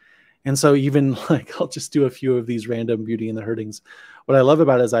it. And so even like, I'll just do a few of these random Beauty and the Herdings. What I love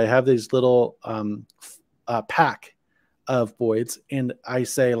about it is I have these little pack of Boids, and I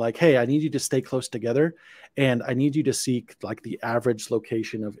say like, hey, I need you to stay close together, and I need you to seek like the average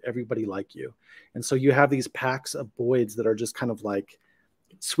location of everybody like you. And so you have these packs of Boids that are just kind of like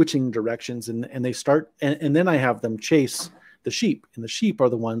switching directions, and they start, and then I have them chase the sheep, and the sheep are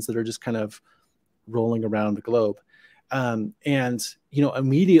the ones that are just kind of rolling around the globe. And you know,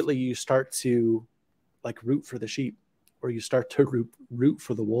 immediately you start to like root for the sheep, or you start to root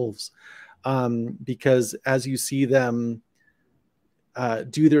for the wolves. Because as you see them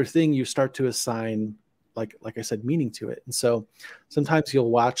do their thing, you start to assign, like I said, meaning to it. And so sometimes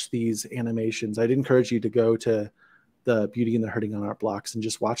you'll watch these animations. I'd encourage you to go to the Beauty and the Herding on Art Blocks and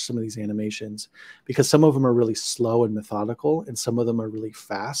just watch some of these animations, because some of them are really slow and methodical and some of them are really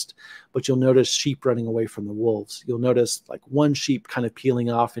fast. But you'll notice sheep running away from the wolves. You'll notice like one sheep kind of peeling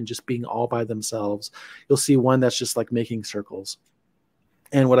off and just being all by themselves. You'll see one that's just like making circles.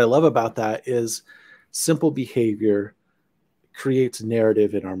 And what I love about that is simple behavior creates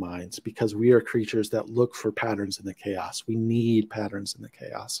narrative in our minds, because we are creatures that look for patterns in the chaos. We need patterns in the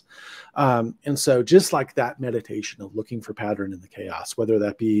chaos. And so just like that meditation of looking for pattern in the chaos, whether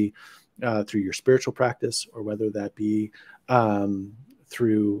that be through your spiritual practice, or whether that be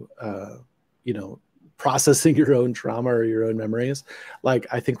through, you know, processing your own trauma or your own memories, like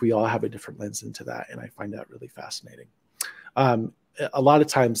I think we all have a different lens into that. And I find that really fascinating. A lot of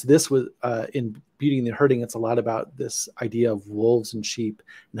times this was in Beauty and the Herding, it's a lot about this idea of wolves and sheep,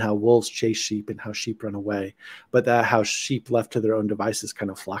 and how wolves chase sheep and how sheep run away, but that how sheep left to their own devices kind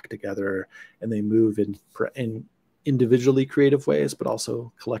of flock together and they move in individually creative ways, but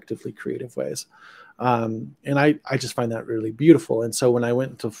also collectively creative ways. And I just find that really beautiful. And so when I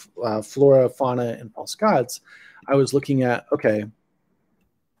went to Flora, Fauna, and False Gods, I was looking at, okay,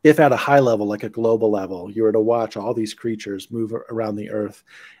 if at a high level, like a global level, you were to watch all these creatures move around the earth,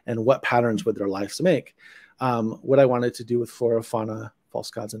 and what patterns would their lives make? What I wanted to do with flora, fauna, false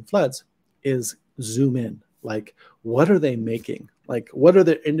gods, and floods is zoom in. Like, what are they making? Like, what are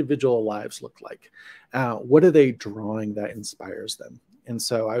their individual lives look like? What are they drawing that inspires them? And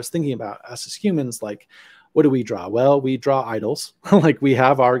so I was thinking about us as humans, like, what do we draw? Well, we draw idols. Like, we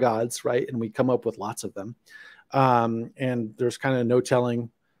have our gods, right? And we come up with lots of them. And there's kind of no telling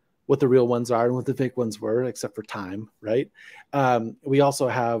what the real ones are and what the fake ones were, except for time, right? We also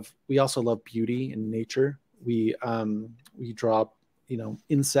love beauty and nature. We draw,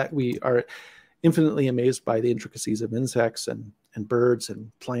 insect. We are infinitely amazed by the intricacies of insects and birds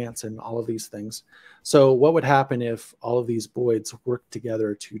and plants and all of these things. So what would happen if all of these Boids worked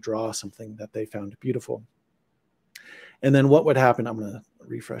together to draw something that they found beautiful? And then what would happen? I'm going to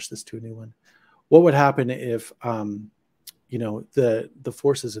refresh this to a new one. What would happen if, the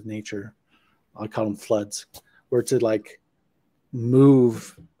forces of nature, I call them floods, were to like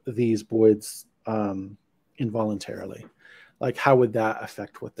move these Boids involuntarily? Like, how would that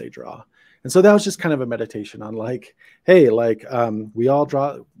affect what they draw? And so that was just kind of a meditation on like, hey, like we all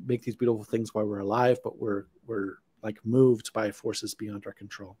make these beautiful things while we're alive, but we're like moved by forces beyond our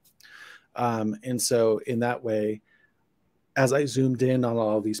control. And so in that way, as I zoomed in on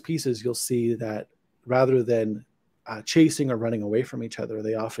all of these pieces, you'll see that rather than chasing or running away from each other,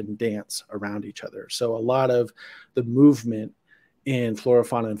 they often dance around each other. So a lot of the movement in flora,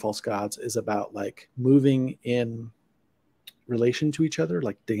 fauna, and false gods is about like moving in relation to each other,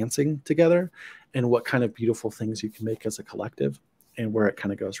 like dancing together, and what kind of beautiful things you can make as a collective, and where it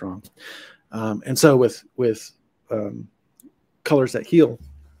kind of goes wrong. And so with Colors That Heal,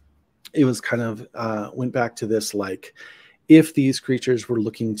 it was kind of went back to this, like, if these creatures were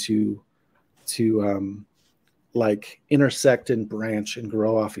looking to like intersect and branch and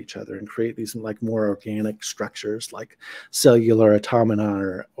grow off each other and create these like more organic structures like cellular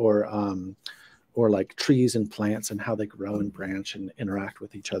automata or like trees and plants and how they grow and branch and interact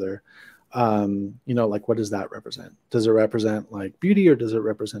with each other. Like, what does that represent? Does it represent like beauty, or does it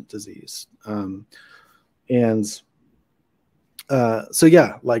represent disease? So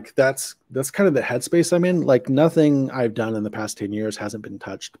yeah, like that's kind of the headspace I'm in. Like, nothing I've done in the past 10 years hasn't been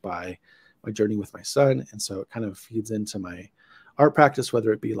touched by my journey with my son. And so it kind of feeds into my art practice,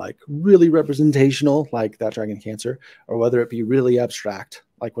 whether it be like really representational, like that dragon cancer, or whether it be really abstract,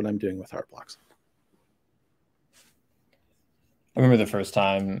 like what I'm doing with art blocks. I remember the first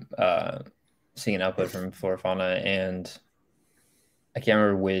time seeing an output from Flora Fauna, and I can't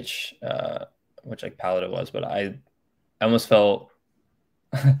remember which like palette it was, but I almost felt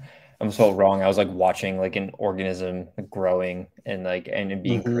wrong. I was like watching like an organism growing and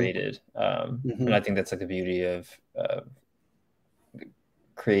being created. And I think that's like the beauty of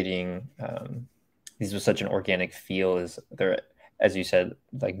creating these with such an organic feel, is they're, as you said,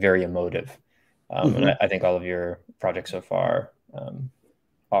 like very emotive. And I think all of your projects so far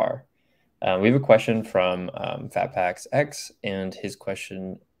are. We have a question from Fatpacks X, and his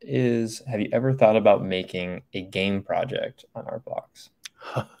question is, have you ever thought about making a game project on Art Blocks?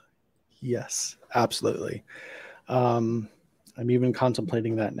 Yes, absolutely. I'm even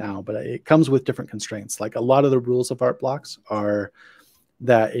contemplating that now, but it comes with different constraints. Like, a lot of the rules of Art Blocks are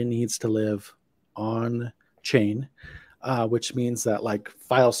that it needs to live on chain, which means that like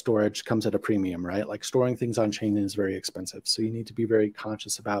file storage comes at a premium, right? Like, storing things on chain is very expensive. So you need to be very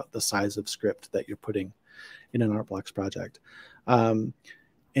conscious about the size of script that you're putting in an Art Blocks project.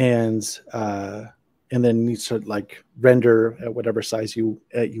 And then needs to like render at whatever size you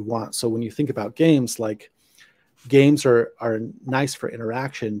want. So when you think about games, like, games are nice for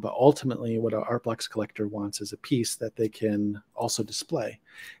interaction, but ultimately what an Art Blocks collector wants is a piece that they can also display.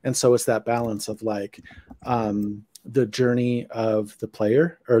 And so it's that balance of like the journey of the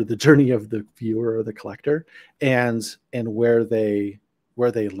player, or the journey of the viewer or the collector, and where they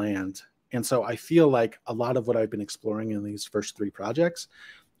land. And so I feel like a lot of what I've been exploring in these first 3 projects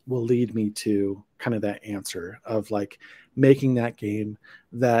will lead me to kind of that answer of like making that game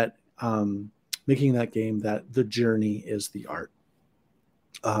that the journey is the art.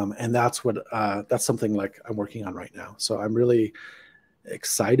 And that's something like I'm working on right now. So I'm really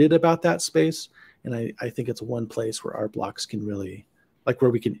excited about that space. And I think it's one place where Art Blocks can really, like, where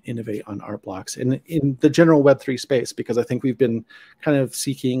we can innovate on Art Blocks and in the general Web3 space, because I think we've been kind of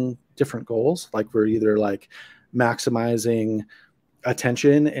seeking different goals. Like, we're either like maximizing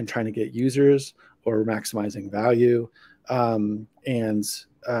attention and trying to get users, or maximizing value, and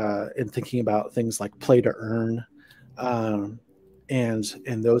thinking about things like play to earn,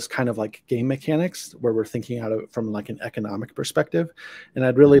 and those kind of like game mechanics, where we're thinking out of it from like an economic perspective. And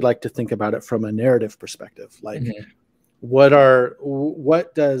I'd really like to think about it from a narrative perspective. Like,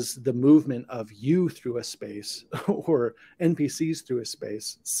 what does the movement of you through a space or NPCs through a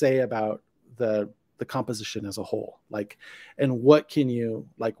space say about the composition as a whole? Like, and what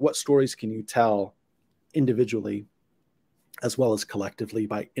stories can you tell individually as well as collectively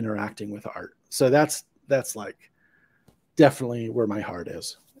by interacting with art? So that's like definitely where my heart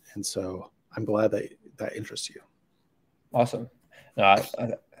is. And so I'm glad that interests you. Awesome. No, I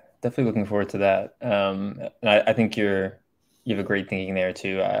definitely looking forward to that. And I think you have a great thinking there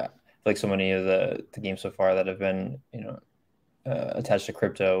too. I feel like so many of the games so far that have been, attached to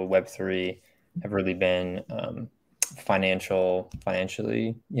crypto, Web3 have really been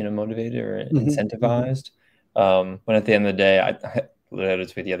financially, motivated or incentivized. When at the end of the day, I literally had a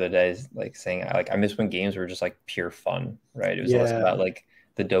tweet the other day like saying I miss when games were just like pure fun, right? It was less about like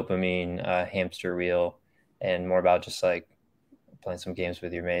the dopamine hamster wheel and more about just like playing some games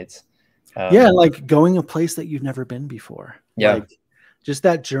with your mates. Like going a place that you've never been before. Yeah. Like just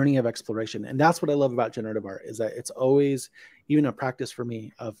that journey of exploration. And that's what I love about generative art, is that it's always even a practice for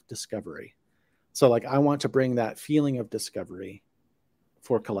me of discovery. So like I want to bring that feeling of discovery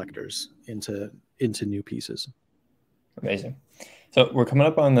for collectors into new pieces. Amazing. So we're coming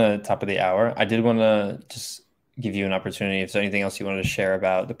up on the top of the hour. I did want to just give you an opportunity if there's anything else you wanted to share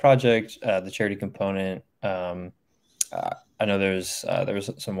about the project, the charity component. I know there was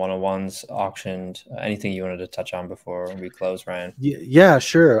some one-on-ones auctioned. Anything you wanted to touch on before we close, Ryan? Yeah,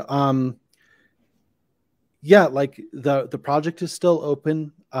 sure. Like the project is still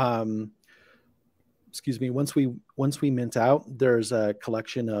open. Excuse me. Once we mint out, there's a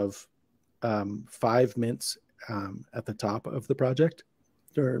collection of 5 mints at the top of the project.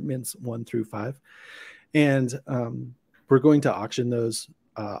 There are mints 1 through 5, and we're going to auction those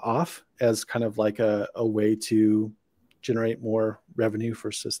off as kind of like a way to generate more revenue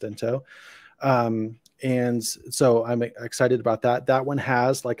for Sustento. And so I'm excited about that. That one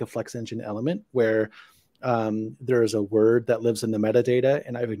has like a Flex Engine element where there is a word that lives in the metadata,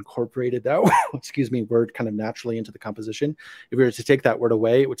 and I've incorporated that word kind of naturally into the composition. If we were to take that word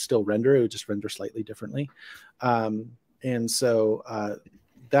away, it would still render. It would just render slightly differently. And so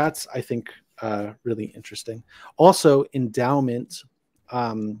that's, I think, really interesting. Also, Endowment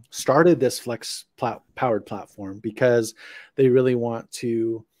started this Flex powered platform because they really want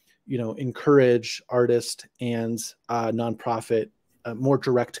to, encourage artists and nonprofit more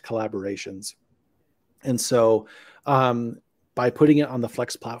direct collaborations. And so by putting it on the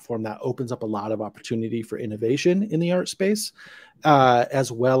Flex platform, that opens up a lot of opportunity for innovation in the art space,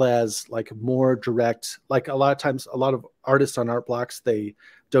 as well as like more direct, like a lot of times, a lot of artists on Art Blocks, they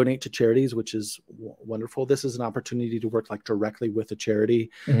donate to charities, which is wonderful. This is an opportunity to work like directly with a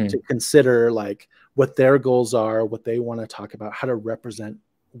charity to consider like what their goals are, what they want to talk about, how to represent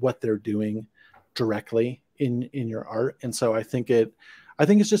what they're doing directly in your art. And so I think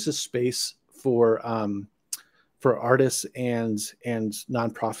it's just a space for artists and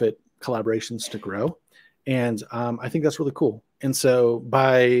nonprofit collaborations to grow. And I think that's really cool. And so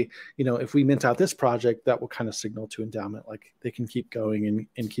by, if we mint out this project, that will kind of signal to Endowment, like they can keep going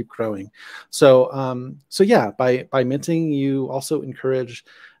and keep growing. So, yeah, by minting, you also encourage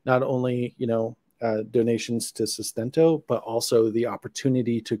not only, donations to Sustento, but also the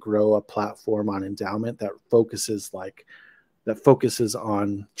opportunity to grow a platform on Endowment that focuses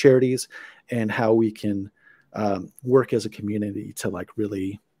on charities and how we can work as a community to like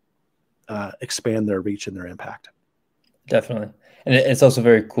really expand their reach and their impact. Definitely. And it's also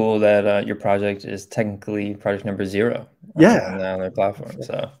very cool that your project is technically project number 0 on their platform.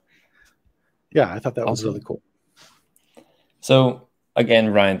 So yeah, I thought that was really cool. So again,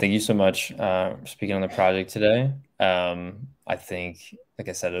 Ryan, thank you so much for speaking on the project today. I think, like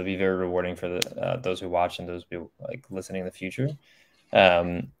I said, it'll be very rewarding for those who watch and those who like listening in the future.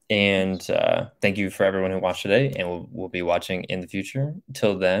 And thank you for everyone who watched today, and we'll be watching in the future.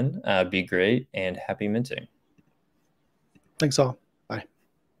 Till then, be great and happy minting. Thanks all.